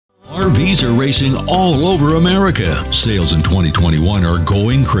RVs are racing all over America. Sales in 2021 are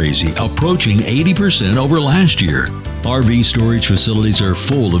going crazy, approaching 80% over last year. RV storage facilities are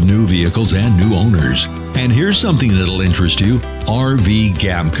full of new vehicles and new owners. And here's something that'll interest you: RV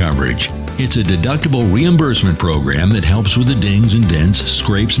gap coverage. It's a deductible reimbursement program that helps with the dings and dents,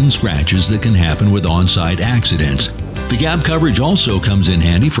 scrapes and scratches that can happen with on-site accidents. The gap coverage also comes in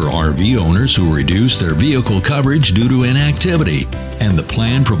handy for RV owners who reduce their vehicle coverage due to inactivity. And the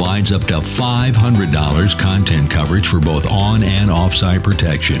plan provides up to $500 content coverage for both on- and off-site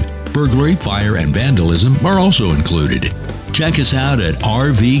protection. Burglary, fire, and vandalism are also included. Check us out at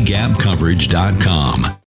rvgapcoverage.com.